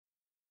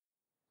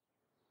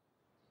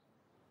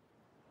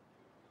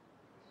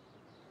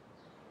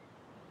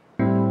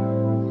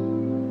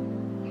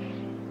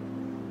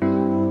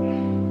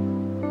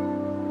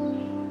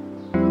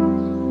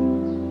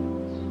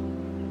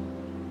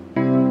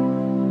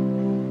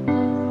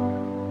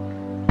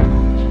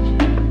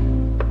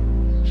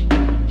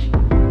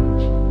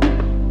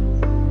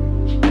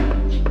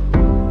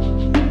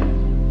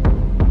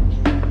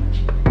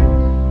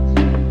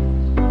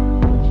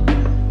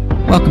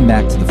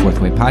back to the Fourth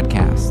Way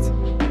Podcast.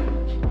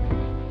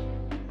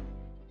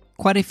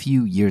 Quite a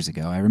few years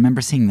ago, I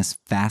remember seeing this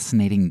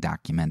fascinating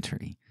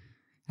documentary.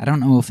 I don't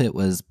know if it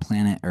was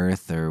Planet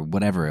Earth or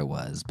whatever it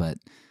was, but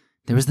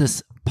there was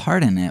this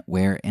part in it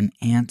where an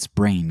ant's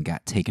brain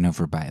got taken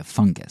over by a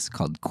fungus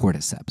called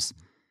cordyceps.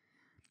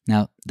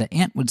 Now, the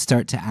ant would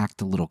start to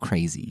act a little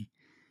crazy,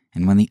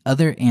 and when the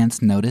other ants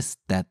noticed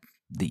that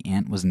the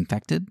ant was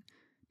infected,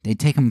 they'd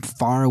take him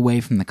far away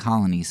from the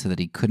colony so that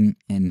he couldn't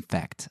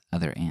infect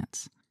other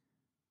ants.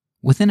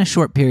 Within a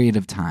short period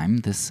of time,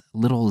 this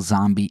little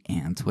zombie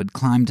ant would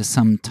climb to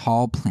some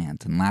tall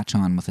plant and latch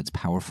on with its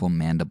powerful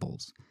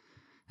mandibles.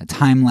 A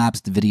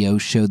time-lapsed video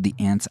showed the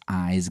ant's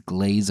eyes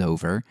glaze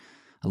over,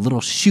 a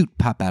little shoot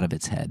pop out of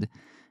its head,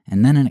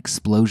 and then an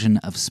explosion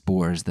of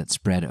spores that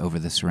spread over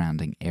the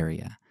surrounding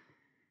area.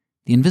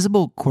 The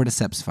invisible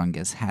cordyceps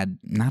fungus had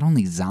not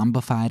only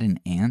zombified an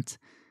ant,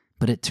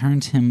 but it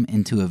turned him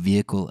into a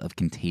vehicle of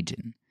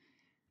contagion.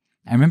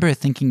 I remember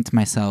thinking to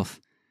myself,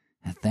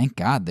 thank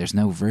God there's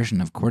no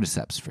version of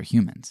cordyceps for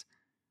humans.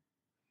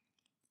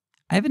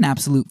 I have an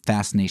absolute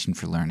fascination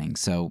for learning,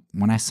 so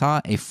when I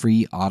saw a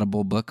free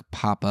Audible book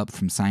pop up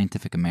from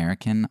Scientific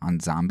American on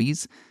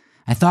zombies,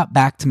 I thought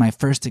back to my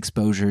first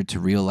exposure to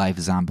real-life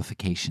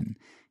zombification,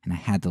 and I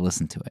had to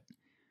listen to it.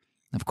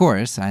 Of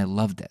course, I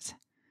loved it.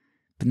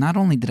 But not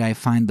only did I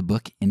find the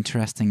book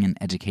interesting and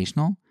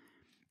educational,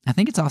 I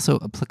think it's also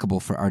applicable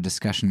for our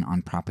discussion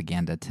on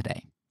propaganda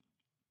today.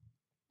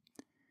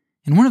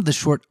 In one of the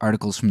short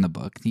articles from the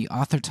book, the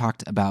author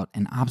talked about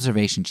an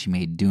observation she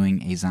made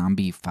doing a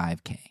zombie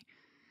 5K.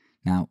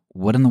 Now,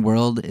 what in the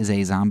world is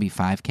a zombie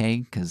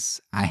 5K?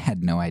 Because I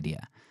had no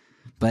idea.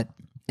 But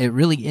it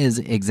really is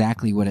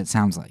exactly what it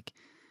sounds like.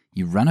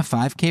 You run a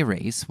 5K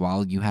race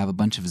while you have a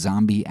bunch of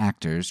zombie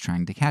actors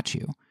trying to catch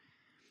you.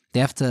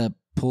 They have to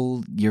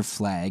pull your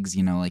flags,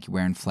 like you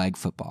wear in flag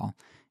football.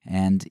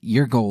 And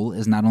your goal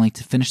is not only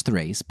to finish the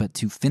race, but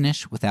to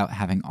finish without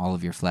having all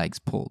of your flags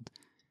pulled.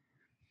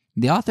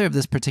 The author of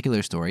this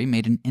particular story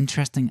made an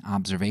interesting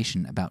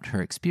observation about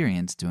her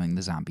experience doing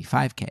the zombie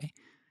 5K.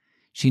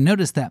 She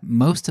noticed that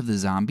most of the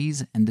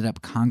zombies ended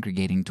up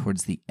congregating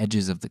towards the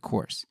edges of the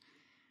course.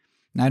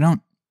 Now, I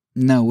don't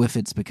know if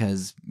it's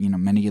because,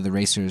 many of the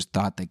racers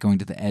thought that going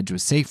to the edge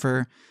was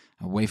safer,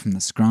 away from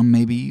the scrum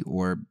maybe,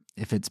 or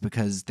if it's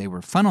because they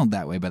were funneled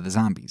that way by the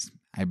zombies.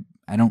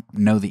 I don't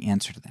know the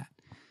answer to that.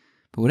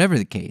 But whatever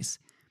the case,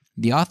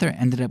 the author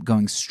ended up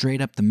going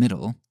straight up the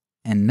middle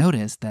and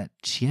noticed that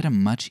she had a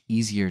much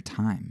easier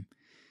time.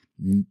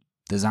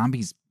 The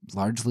zombies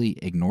largely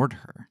ignored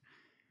her.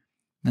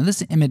 Now,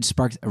 this image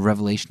sparked a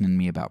revelation in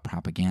me about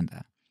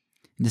propaganda.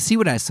 And to see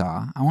what I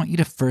saw, I want you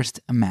to first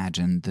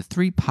imagine the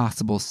three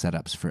possible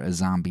setups for a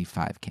zombie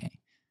 5K.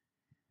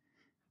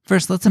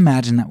 First, let's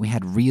imagine that we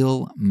had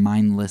real,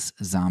 mindless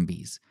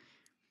zombies.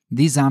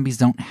 These zombies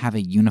don't have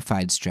a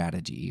unified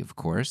strategy, of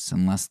course,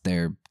 unless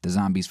they're the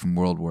zombies from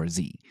World War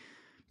Z.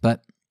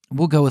 But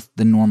we'll go with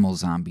the normal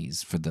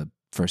zombies for the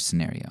first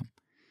scenario.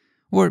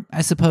 Or,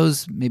 I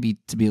suppose, maybe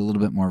to be a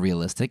little bit more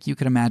realistic, you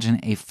could imagine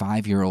a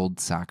 5-year-old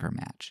soccer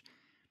match.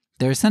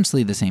 They're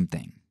essentially the same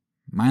thing.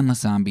 Mindless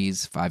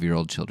zombies,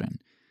 5-year-old children.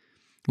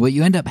 What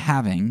you end up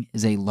having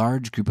is a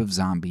large group of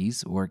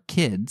zombies or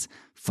kids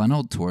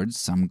funneled towards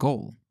some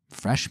goal.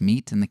 Fresh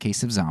meat in the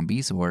case of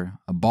zombies, or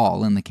a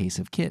ball in the case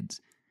of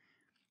kids.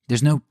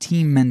 There's no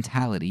team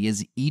mentality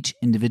as each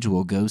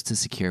individual goes to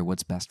secure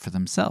what's best for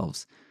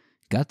themselves.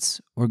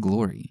 Guts or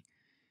glory.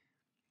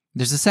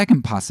 There's a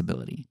second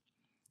possibility.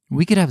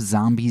 We could have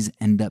zombies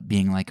end up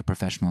being like a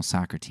professional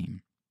soccer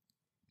team.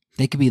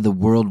 They could be the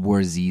World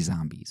War Z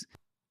zombies.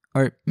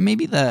 Or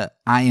maybe the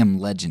I Am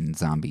Legend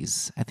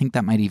zombies. I think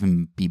that might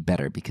even be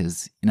better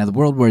because, the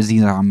World War Z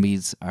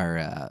zombies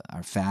are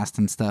fast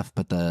and stuff,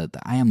 but the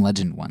I Am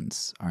Legend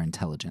ones are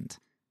intelligent.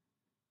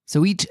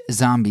 So each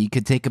zombie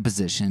could take a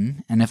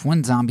position, and if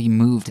one zombie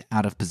moved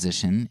out of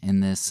position in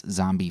this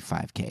zombie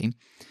 5K,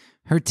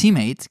 her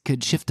teammate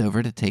could shift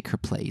over to take her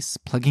place,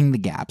 plugging the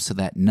gap so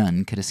that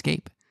none could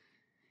escape.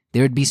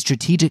 There would be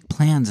strategic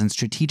plans and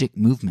strategic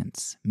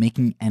movements,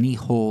 making any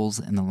holes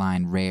in the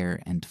line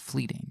rare and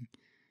fleeting.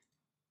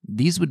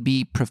 These would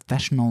be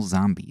professional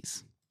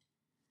zombies.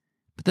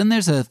 But then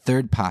there's a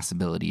third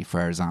possibility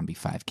for our zombie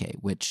 5K,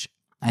 which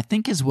I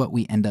think is what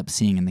we end up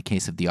seeing in the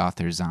case of the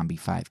author's zombie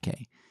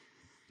 5K.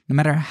 No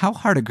matter how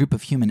hard a group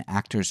of human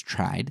actors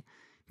tried,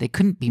 they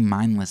couldn't be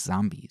mindless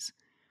zombies.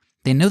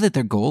 They know that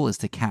their goal is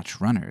to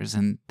catch runners,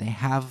 and they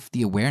have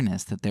the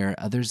awareness that there are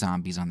other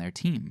zombies on their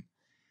team.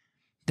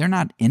 They're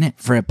not in it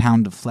for a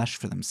pound of flesh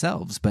for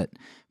themselves, but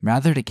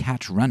rather to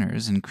catch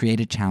runners and create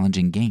a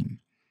challenging game.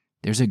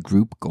 There's a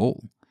group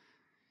goal.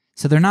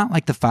 So they're not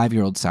like the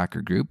 5-year-old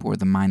soccer group or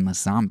the mindless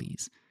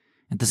zombies.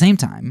 At the same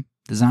time,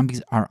 the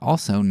zombies are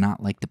also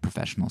not like the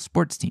professional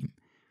sports team.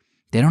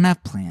 They don't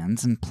have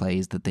plans and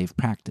plays that they've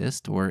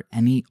practiced or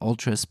any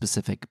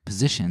ultra-specific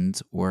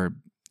positions or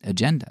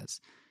agendas.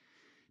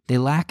 They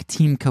lack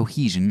team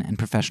cohesion and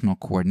professional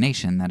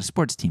coordination that a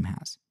sports team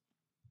has.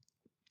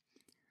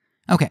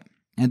 Okay,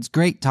 it's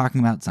great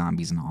talking about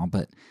zombies and all,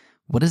 but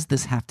what does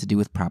this have to do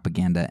with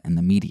propaganda and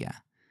the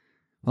media?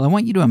 Well, I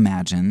want you to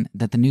imagine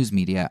that the news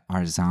media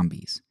are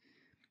zombies.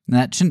 Now,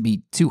 that shouldn't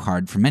be too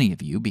hard for many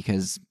of you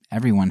because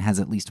everyone has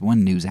at least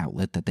one news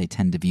outlet that they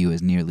tend to view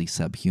as nearly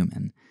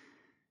subhuman.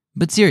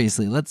 But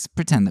seriously, let's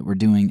pretend that we're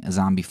doing a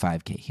zombie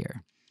 5K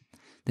here.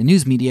 The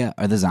news media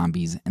are the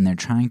zombies, and they're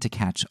trying to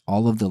catch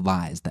all of the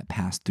lies that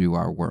pass through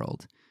our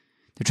world.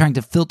 They're trying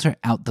to filter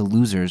out the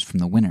losers from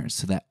the winners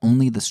so that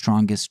only the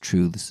strongest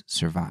truths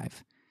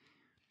survive.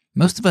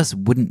 Most of us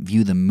wouldn't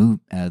view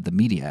the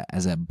media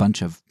as a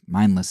bunch of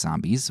mindless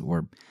zombies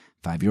or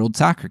 5-year-old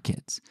soccer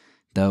kids,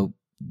 though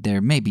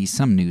there may be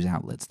some news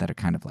outlets that are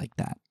kind of like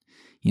that.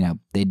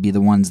 They'd be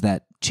the ones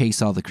that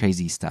chase all the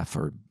crazy stuff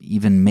or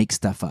even make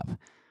stuff up,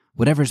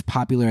 whatever's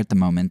popular at the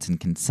moment and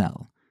can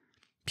sell.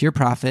 Pure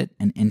profit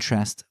and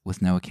interest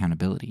with no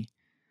accountability.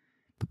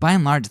 But by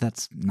and large,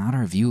 that's not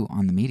our view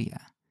on the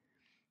media.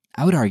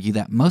 I would argue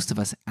that most of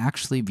us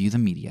actually view the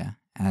media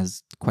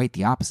as quite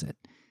the opposite.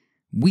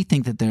 We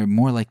think that they're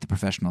more like the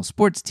professional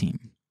sports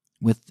team,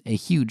 with a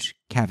huge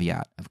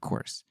caveat, of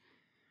course.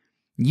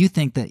 You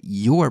think that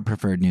your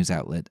preferred news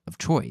outlet of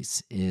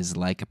choice is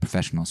like a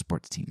professional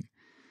sports team.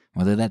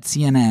 Whether that's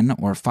CNN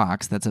or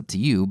Fox, that's up to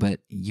you,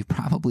 but you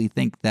probably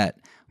think that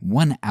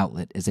one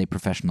outlet is a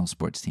professional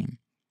sports team.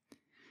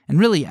 And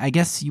really, I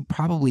guess you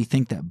probably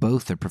think that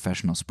both are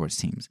professional sports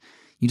teams.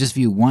 You just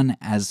view one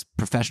as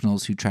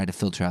professionals who try to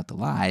filter out the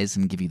lies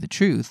and give you the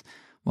truth,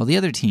 while the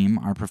other team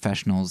are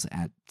professionals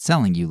at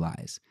selling you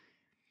lies.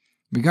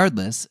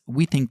 Regardless,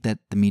 we think that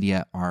the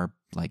media are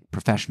like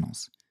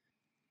professionals.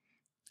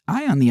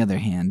 I, on the other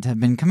hand, have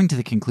been coming to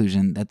the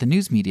conclusion that the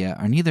news media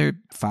are neither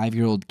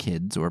 5-year-old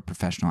kids or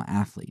professional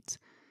athletes.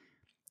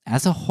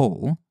 As a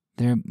whole,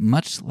 they're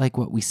much like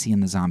what we see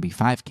in the Zombie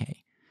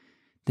 5K.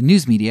 The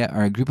news media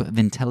are a group of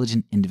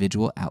intelligent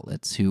individual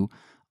outlets who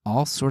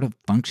all sort of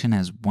function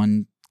as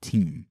one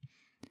team.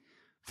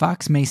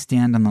 Fox may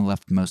stand on the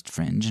leftmost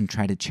fringe and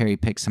try to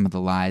cherry-pick some of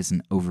the lies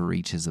and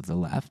overreaches of the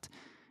left,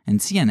 and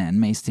CNN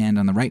may stand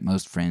on the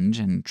rightmost fringe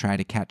and try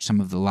to catch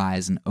some of the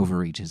lies and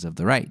overreaches of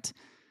the right.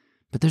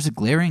 But there's a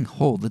glaring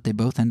hole that they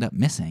both end up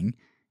missing,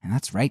 and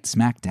that's right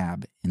smack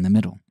dab in the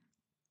middle.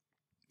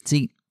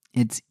 See,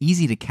 it's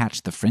easy to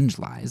catch the fringe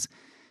lies.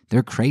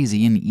 They're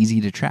crazy and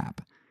easy to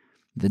trap.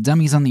 The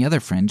dummies on the other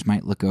fringe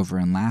might look over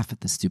and laugh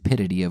at the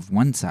stupidity of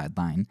one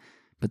sideline,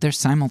 but they're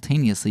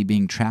simultaneously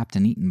being trapped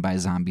and eaten by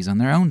zombies on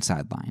their own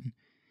sideline.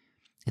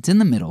 It's in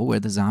the middle where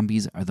the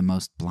zombies are the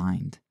most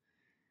blind.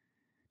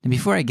 Now,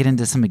 before I get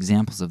into some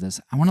examples of this,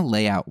 I want to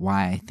lay out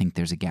why I think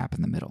there's a gap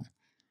in the middle.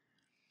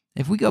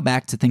 If we go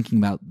back to thinking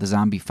about the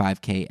Zombie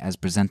 5K as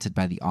presented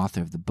by the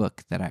author of the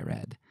book that I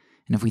read,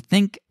 and if we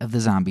think of the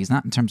zombies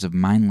not in terms of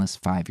mindless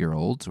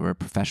 5-year-olds or a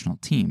professional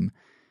team,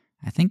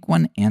 I think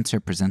one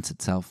answer presents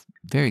itself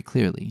very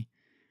clearly.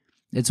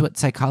 It's what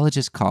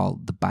psychologists call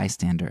the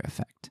bystander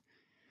effect.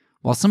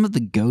 While some of the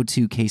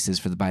go-to cases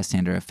for the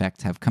bystander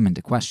effect have come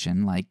into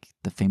question, like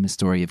the famous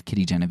story of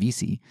Kitty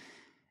Genovese,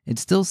 it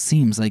still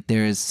seems like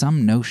there is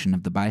some notion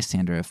of the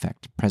bystander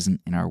effect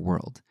present in our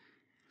world.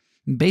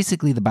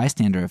 Basically, the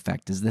bystander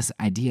effect is this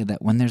idea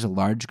that when there's a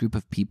large group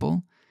of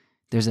people,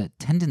 there's a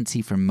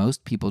tendency for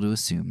most people to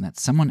assume that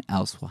someone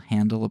else will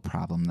handle a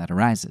problem that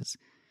arises.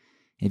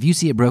 If you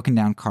see a broken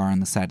down car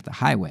on the side of the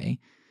highway,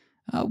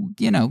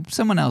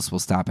 someone else will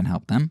stop and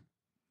help them.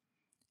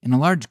 In a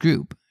large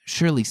group,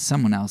 surely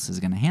someone else is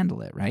going to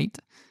handle it, right?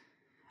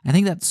 I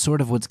think that's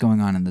sort of what's going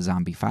on in the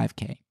Zombie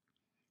 5K.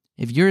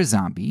 If you're a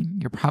zombie,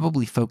 you're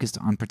probably focused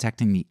on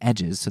protecting the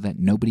edges so that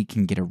nobody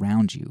can get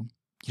around you.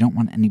 You don't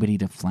want anybody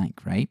to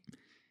flank, right?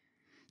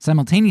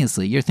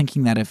 Simultaneously, you're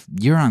thinking that if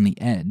you're on the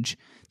edge,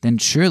 then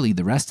surely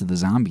the rest of the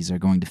zombies are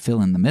going to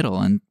fill in the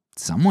middle and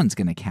someone's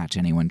going to catch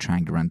anyone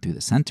trying to run through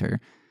the center.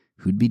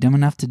 Who'd be dumb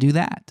enough to do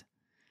that?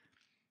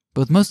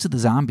 With most of the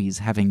zombies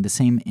having the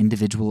same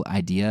individual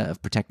idea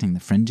of protecting the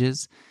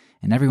fringes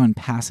and everyone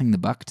passing the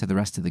buck to the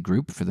rest of the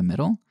group for the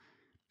middle,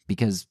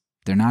 because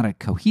they're not a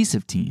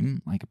cohesive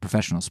team like a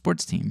professional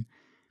sports team,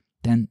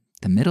 then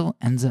the middle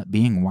ends up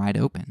being wide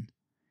open.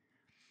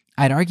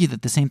 I'd argue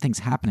that the same thing's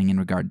happening in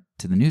regard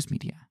to the news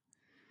media.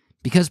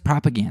 Because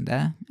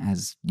propaganda,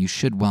 as you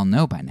should well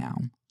know by now,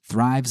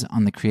 thrives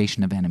on the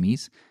creation of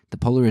enemies, the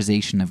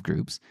polarization of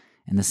groups,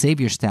 and the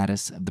savior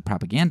status of the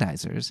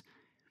propagandizers,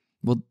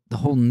 well, the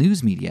whole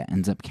news media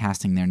ends up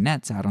casting their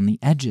nets out on the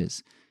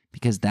edges,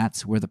 because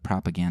that's where the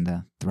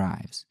propaganda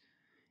thrives.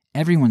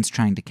 Everyone's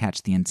trying to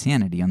catch the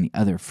insanity on the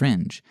other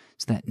fringe,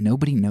 so that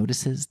nobody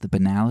notices the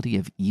banality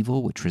of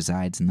evil which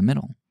resides in the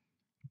middle.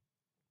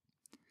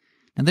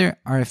 Now, there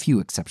are a few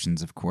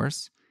exceptions, of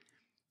course.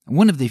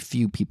 One of the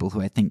few people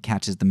who I think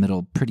catches the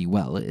middle pretty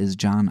well is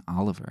John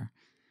Oliver.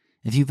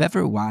 If you've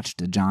ever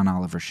watched a John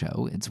Oliver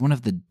show, it's one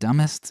of the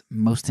dumbest,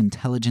 most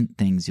intelligent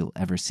things you'll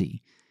ever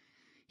see.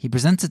 He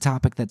presents a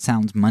topic that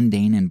sounds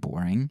mundane and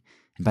boring,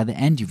 and by the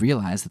end you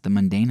realize that the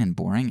mundane and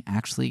boring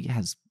actually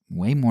has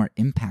way more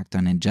impact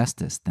on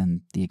injustice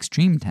than the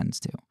extreme tends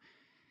to.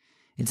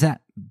 It's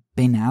that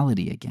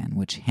banality again,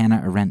 which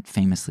Hannah Arendt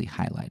famously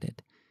highlighted.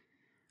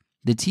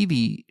 The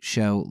TV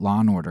show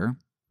Law & Order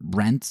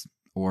rent,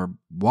 or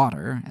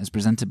water, as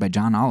presented by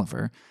John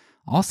Oliver,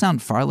 all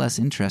sound far less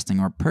interesting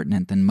or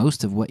pertinent than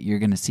most of what you're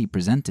going to see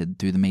presented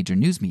through the major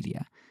news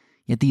media.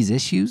 Yet these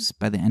issues,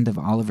 by the end of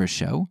Oliver's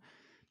show,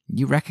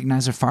 you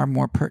recognize are far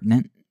more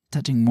pertinent,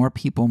 touching more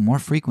people more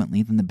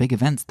frequently than the big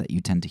events that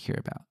you tend to hear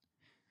about.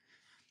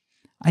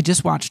 I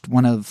just watched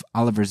one of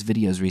Oliver's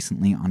videos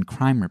recently on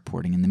crime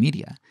reporting in the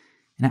media,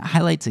 and it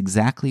highlights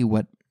exactly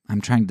what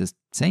I'm trying to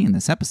say in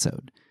this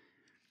episode.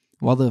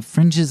 While the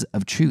fringes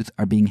of truth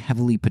are being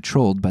heavily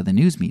patrolled by the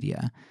news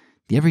media,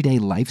 the everyday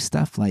life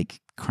stuff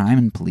like crime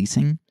and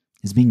policing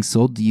is being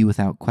sold to you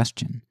without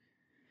question.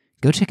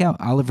 Go check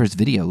out Oliver's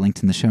video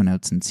linked in the show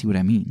notes and see what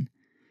I mean.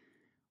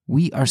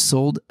 We are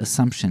sold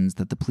assumptions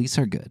that the police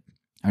are good,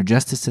 our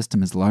justice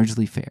system is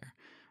largely fair,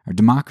 our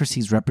democracy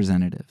is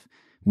representative,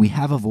 we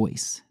have a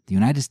voice, the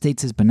United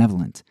States is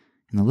benevolent,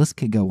 and the list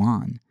could go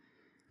on.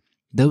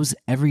 Those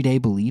everyday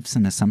beliefs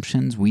and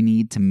assumptions we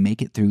need to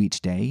make it through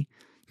each day,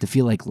 to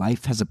feel like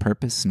life has a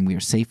purpose and we are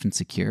safe and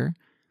secure,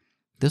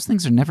 those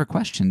things are never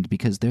questioned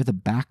because they're the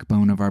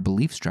backbone of our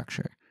belief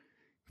structure.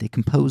 They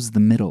compose the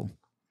middle.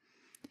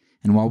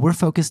 And while we're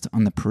focused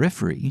on the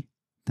periphery,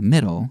 the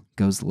middle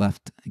gets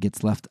left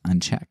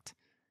unchecked.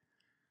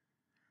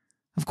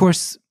 Of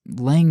course,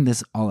 laying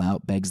this all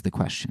out begs the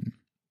question,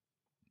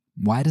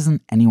 why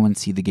doesn't anyone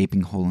see the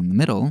gaping hole in the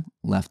middle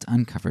left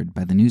uncovered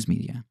by the news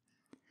media?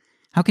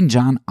 How can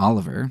John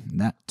Oliver,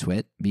 that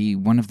twit, be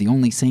one of the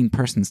only sane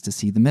persons to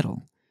see the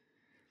middle?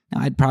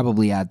 Now, I'd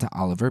probably add to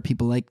Oliver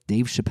people like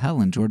Dave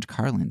Chappelle and George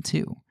Carlin,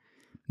 too.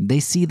 They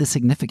see the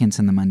significance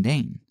in the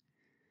mundane.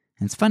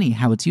 And it's funny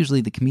how it's usually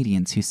the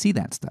comedians who see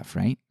that stuff,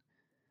 right?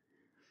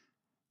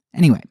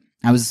 Anyway,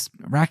 I was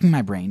racking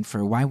my brain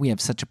for why we have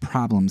such a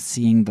problem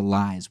seeing the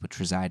lies which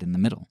reside in the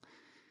middle.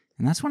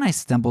 And that's when I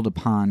stumbled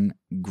upon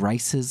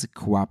Grice's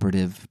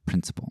cooperative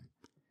principle.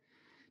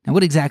 Now,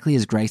 what exactly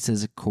is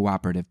Grice's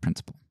cooperative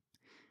principle?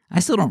 I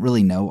still don't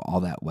really know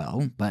all that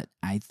well, but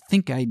I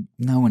think I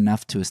know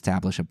enough to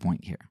establish a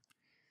point here.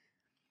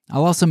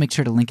 I'll also make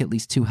sure to link at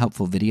least 2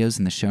 helpful videos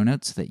in the show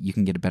notes so that you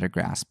can get a better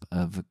grasp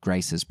of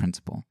Grice's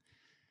principle.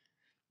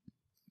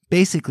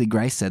 Basically,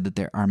 Grice said that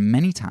there are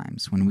many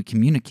times when we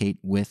communicate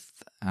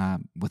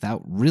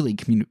without really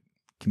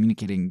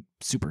communicating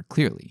super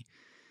clearly.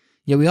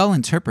 Yet we all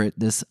interpret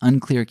this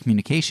unclear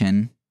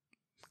communication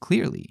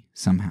clearly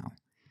somehow.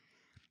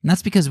 And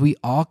that's because we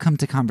all come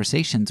to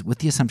conversations with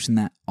the assumption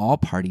that all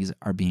parties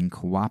are being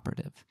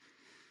cooperative.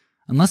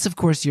 Unless, of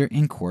course, you're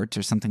in court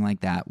or something like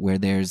that where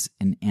there's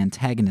an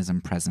antagonism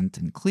present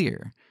and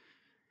clear.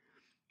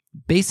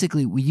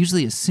 Basically, we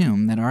usually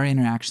assume that our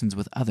interactions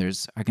with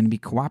others are going to be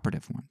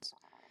cooperative ones.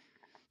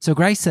 So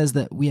Grice says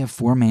that we have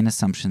 4 main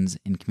assumptions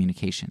in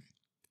communication.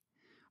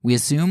 We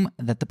assume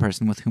that the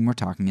person with whom we're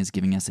talking is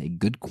giving us a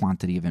good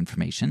quantity of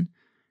information,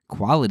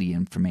 quality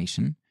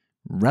information,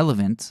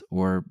 relevant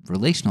or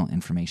relational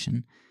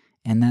information,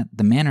 and that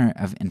the manner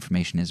of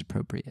information is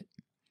appropriate.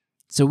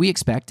 So we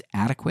expect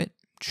adequate,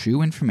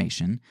 true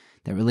information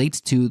that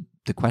relates to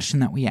the question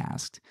that we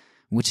asked,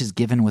 which is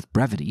given with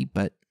brevity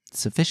but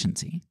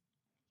sufficiency.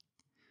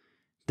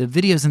 The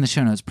videos in the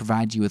show notes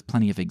provide you with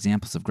plenty of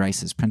examples of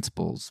Grice's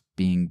principles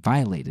being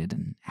violated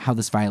and how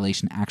this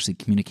violation actually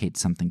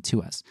communicates something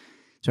to us.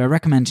 So I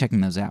recommend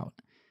checking those out.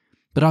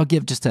 But I'll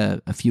give just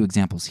a few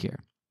examples here.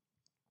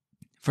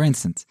 For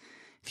instance,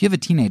 if you have a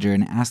teenager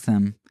and ask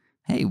them,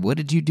 "Hey, what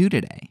did you do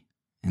today?"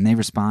 and they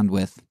respond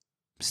with,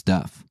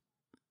 "Stuff,"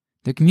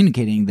 they're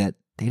communicating that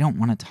they don't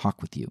want to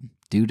talk with you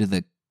due to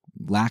the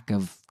lack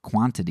of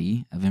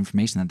quantity of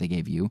information that they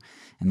gave you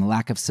and the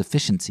lack of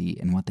sufficiency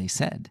in what they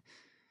said.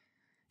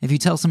 If you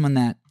tell someone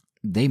that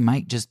they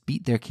might just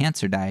beat their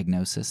cancer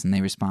diagnosis and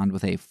they respond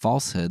with a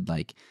falsehood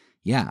like,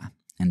 "Yeah,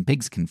 and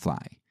pigs can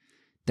fly,"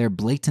 their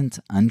blatant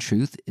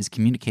untruth is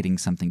communicating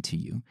something to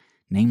you,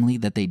 namely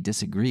that they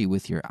disagree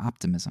with your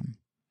optimism.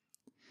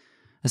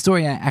 A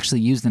story I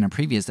actually used in a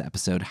previous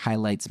episode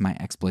highlights my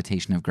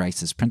exploitation of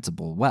Grice's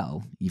principle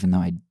well, even though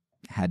I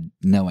had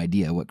no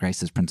idea what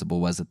Grice's principle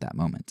was at that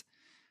moment.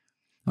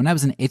 When I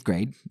was in 8th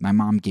grade, my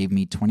mom gave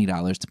me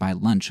 $20 to buy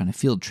lunch on a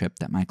field trip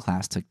that my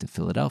class took to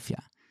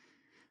Philadelphia.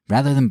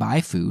 Rather than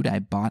buy food, I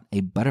bought a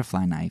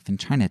butterfly knife in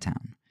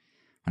Chinatown.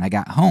 When I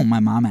got home,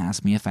 my mom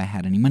asked me if I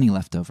had any money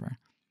left over.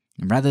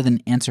 And rather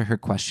than answer her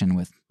question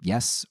with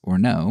yes or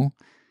no,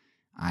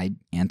 I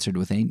answered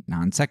with a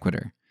non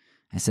sequitur.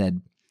 I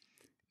said,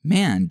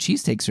 "Man,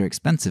 cheesesteaks are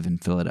expensive in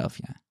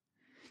Philadelphia."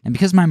 And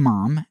because my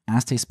mom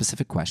asked a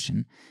specific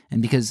question,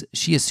 and because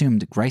she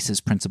assumed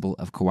Grice's principle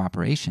of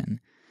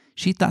cooperation,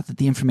 she thought that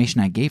the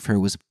information I gave her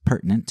was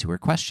pertinent to her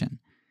question.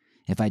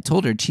 If I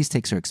told her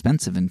cheesesteaks are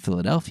expensive in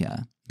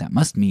Philadelphia, that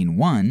must mean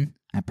 1,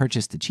 I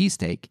purchased a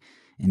cheesesteak,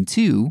 and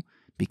 2,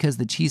 because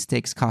the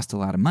cheesesteaks cost a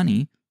lot of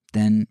money,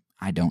 then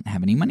I don't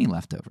have any money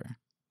left over.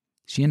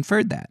 She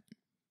inferred that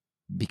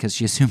because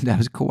she assumed I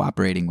was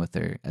cooperating with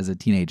her as a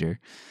teenager.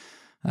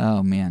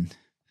 Oh, man.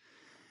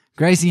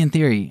 Griceian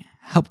theory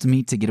helped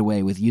me to get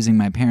away with using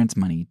my parents'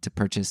 money to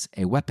purchase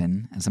a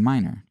weapon as a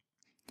minor.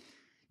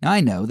 Now,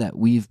 I know that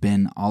we've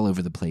been all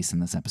over the place in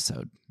this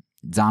episode.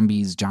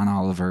 zombies, John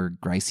Oliver,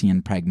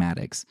 Gricean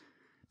pragmatics,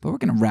 but we're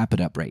going to wrap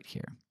it up right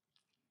here.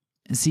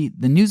 See,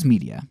 the news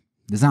media,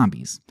 the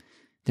zombies,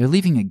 they're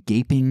leaving a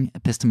gaping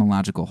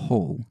epistemological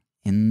hole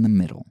in the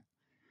middle.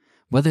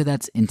 Whether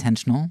that's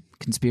intentional,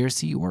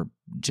 conspiracy, or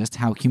just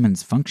how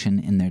humans function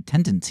in their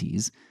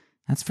tendencies,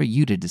 that's for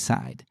you to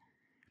decide.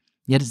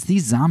 Yet it's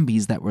these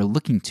zombies that we're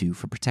looking to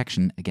for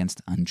protection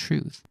against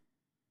untruth.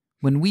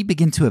 When we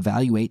begin to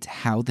evaluate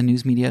how the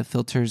news media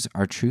filters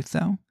our truth,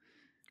 though,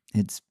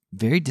 it's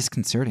very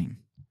disconcerting.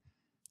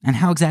 And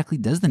how exactly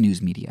does the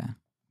news media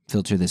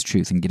filter this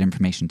truth and get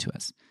information to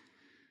us?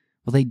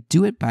 Well, they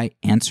do it by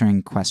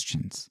answering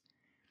questions.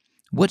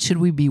 What should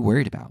we be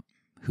worried about?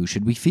 Who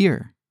should we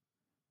fear?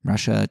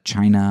 Russia,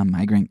 China,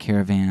 migrant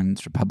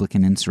caravans,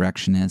 Republican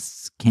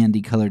insurrectionists,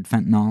 candy-colored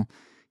fentanyl?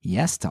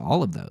 Yes to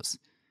all of those.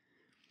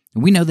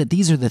 And we know that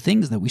these are the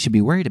things that we should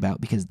be worried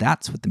about because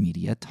that's what the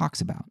media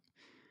talks about.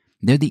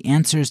 They're the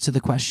answers to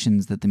the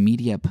questions that the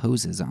media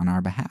poses on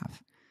our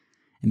behalf.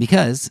 And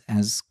because,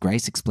 as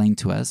Grice explained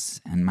to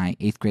us and my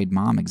 8th grade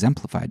mom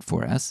exemplified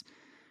for us,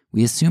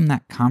 we assume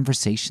that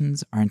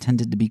conversations are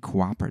intended to be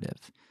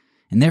cooperative,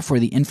 and therefore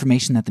the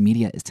information that the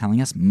media is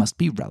telling us must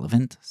be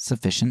relevant,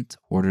 sufficient,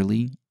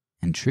 orderly,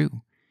 and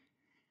true.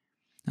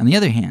 On the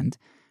other hand,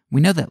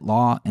 we know that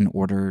law and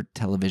order,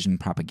 television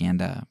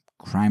propaganda,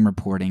 crime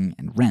reporting,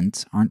 and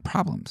rent aren't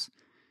problems.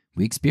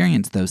 We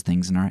experience those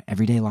things in our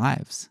everyday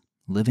lives,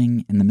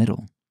 living in the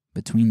middle,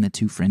 between the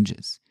two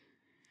fringes.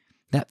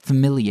 That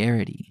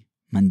familiarity,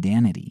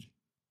 mundanity,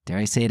 dare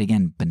I say it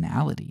again,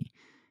 banality,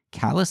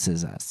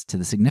 calluses us to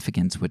the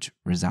significance which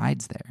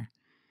resides there.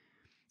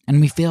 And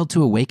we fail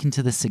to awaken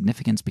to this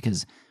significance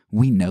because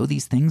we know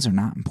these things are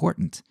not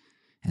important,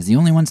 as the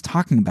only ones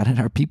talking about it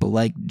are people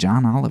like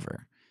John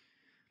Oliver.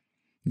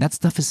 That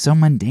stuff is so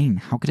mundane,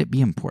 how could it be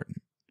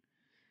important?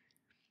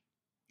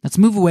 Let's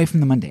move away from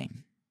the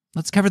mundane.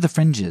 Let's cover the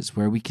fringes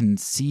where we can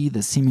see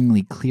the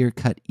seemingly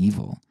clear-cut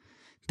evil,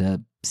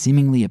 the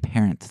seemingly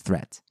apparent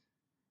threat.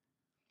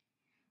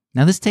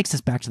 Now this takes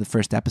us back to the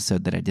first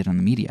episode that I did on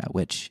the media,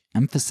 which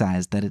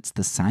emphasized that it's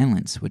the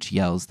silence which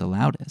yells the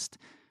loudest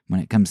when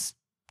it comes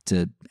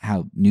to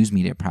how news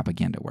media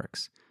propaganda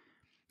works.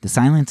 The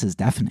silence is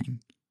deafening.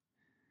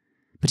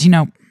 But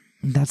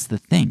that's the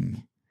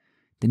thing.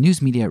 The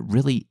news media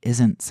really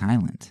isn't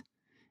silent.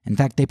 In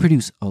fact, they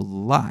produce a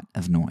lot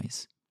of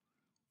noise.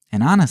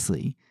 And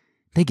honestly,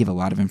 they give a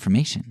lot of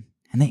information,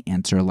 and they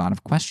answer a lot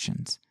of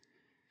questions.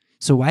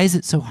 So why is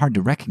it so hard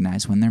to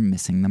recognize when they're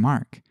missing the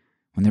mark?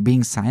 When they're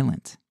being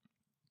silent?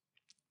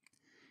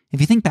 If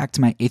you think back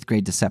to my 8th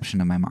grade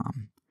deception of my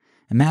mom,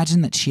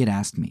 imagine that she had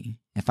asked me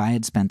if I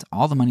had spent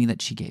all the money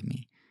that she gave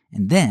me,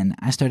 and then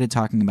I started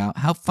talking about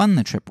how fun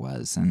the trip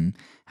was and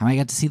how I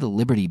got to see the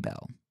Liberty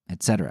Bell,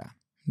 etc.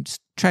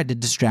 Just tried to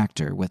distract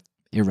her with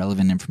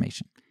irrelevant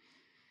information.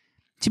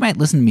 She might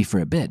listen to me for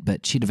a bit,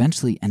 but she'd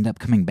eventually end up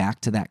coming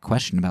back to that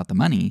question about the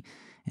money,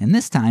 and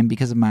this time,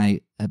 because of my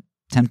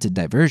attempted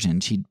diversion,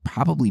 she'd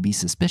probably be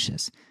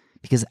suspicious,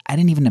 because I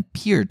didn't even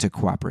appear to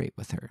cooperate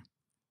with her.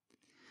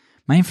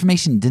 My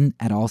information didn't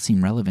at all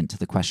seem relevant to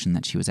the question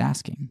that she was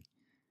asking.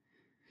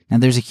 Now,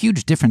 there's a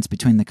huge difference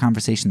between the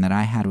conversation that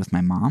I had with my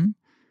mom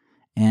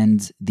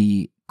and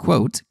the,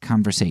 quote,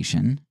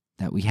 conversation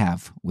that we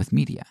have with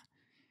media.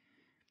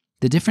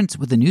 The difference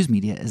with the news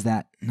media is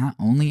that not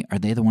only are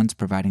they the ones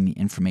providing the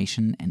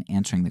information and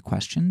answering the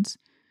questions,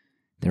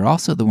 they're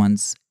also the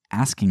ones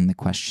asking the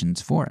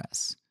questions for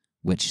us,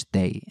 which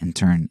they, in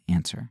turn,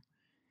 answer.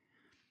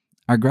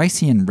 Our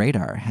Gricean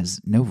radar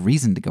has no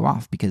reason to go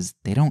off because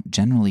they don't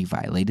generally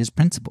violate his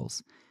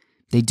principles.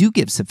 They do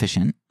give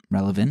sufficient,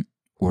 relevant,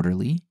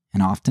 orderly,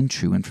 and often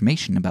true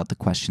information about the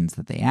questions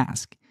that they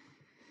ask.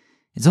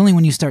 It's only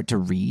when you start to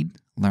read,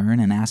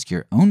 learn, and ask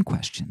your own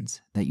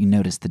questions that you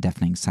notice the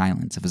deafening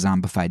silence of a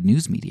zombified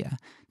news media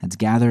that's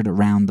gathered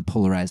around the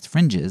polarized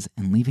fringes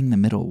and leaving the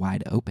middle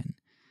wide open.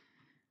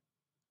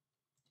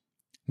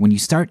 When you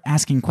start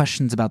asking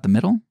questions about the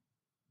middle,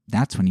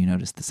 that's when you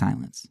notice the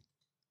silence.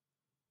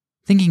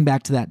 Thinking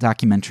back to that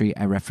documentary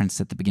I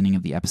referenced at the beginning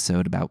of the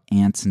episode about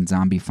ants and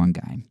zombie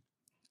fungi,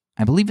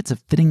 I believe it's a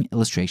fitting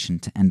illustration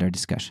to end our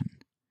discussion.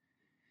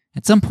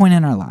 At some point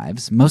in our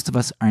lives, most of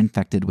us are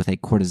infected with a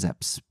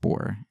cordyceps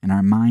spore, and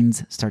our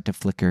minds start to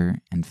flicker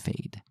and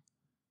fade.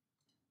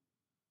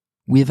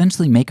 We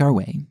eventually make our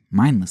way,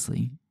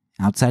 mindlessly,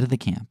 outside of the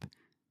camp,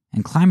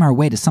 and climb our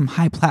way to some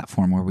high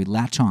platform where we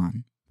latch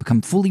on,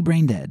 become fully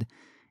brain dead,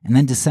 and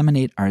then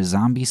disseminate our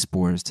zombie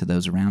spores to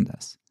those around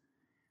us.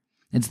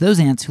 It's those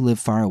ants who live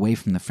far away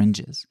from the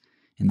fringes,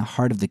 in the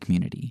heart of the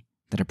community,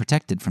 that are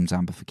protected from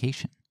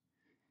zombification.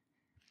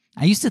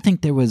 I used to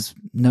think there was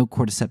no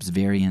cordyceps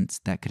variant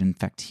that could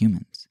infect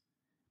humans,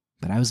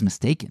 but I was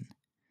mistaken.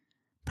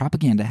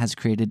 Propaganda has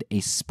created a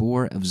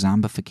spore of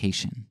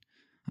zombification,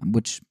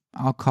 which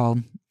I'll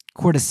call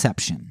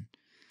cordyception,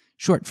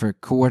 short for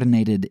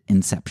coordinated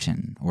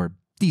inception or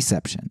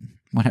deception,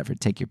 whatever,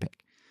 take your pick.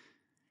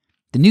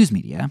 The news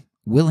media,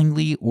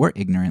 willingly or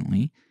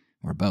ignorantly,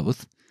 or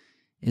both,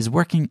 is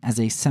working as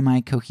a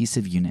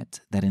semi-cohesive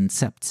unit that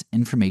incepts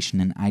information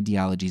and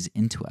ideologies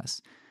into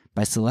us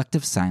by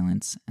selective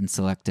silence and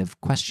selective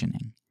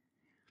questioning.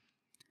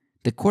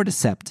 The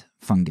cordyceps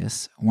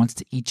fungus wants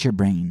to eat your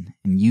brain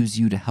and use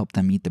you to help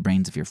them eat the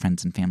brains of your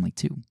friends and family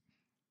too.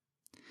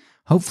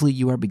 Hopefully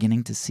you are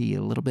beginning to see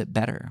a little bit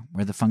better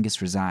where the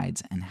fungus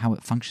resides and how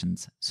it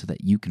functions so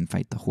that you can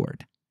fight the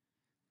horde.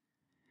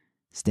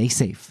 Stay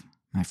safe,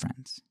 my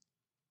friends.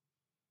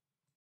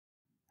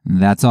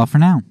 That's all for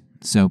now.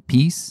 So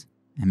peace,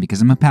 and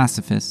because I'm a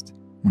pacifist,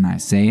 when I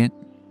say it,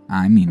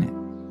 I mean it.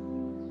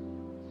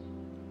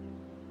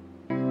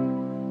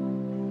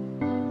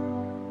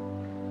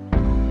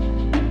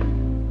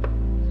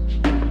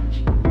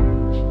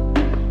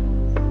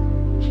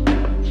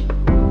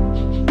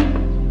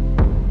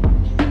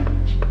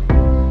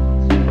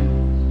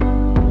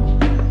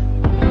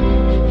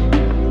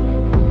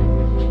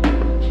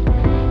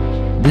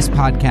 This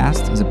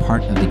podcast is a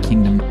part of the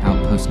Kingdom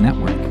Outpost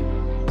Network.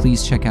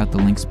 Please check out the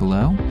links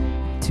below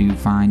to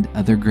find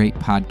other great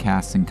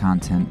podcasts and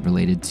content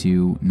related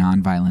to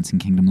nonviolence and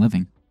kingdom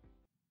living.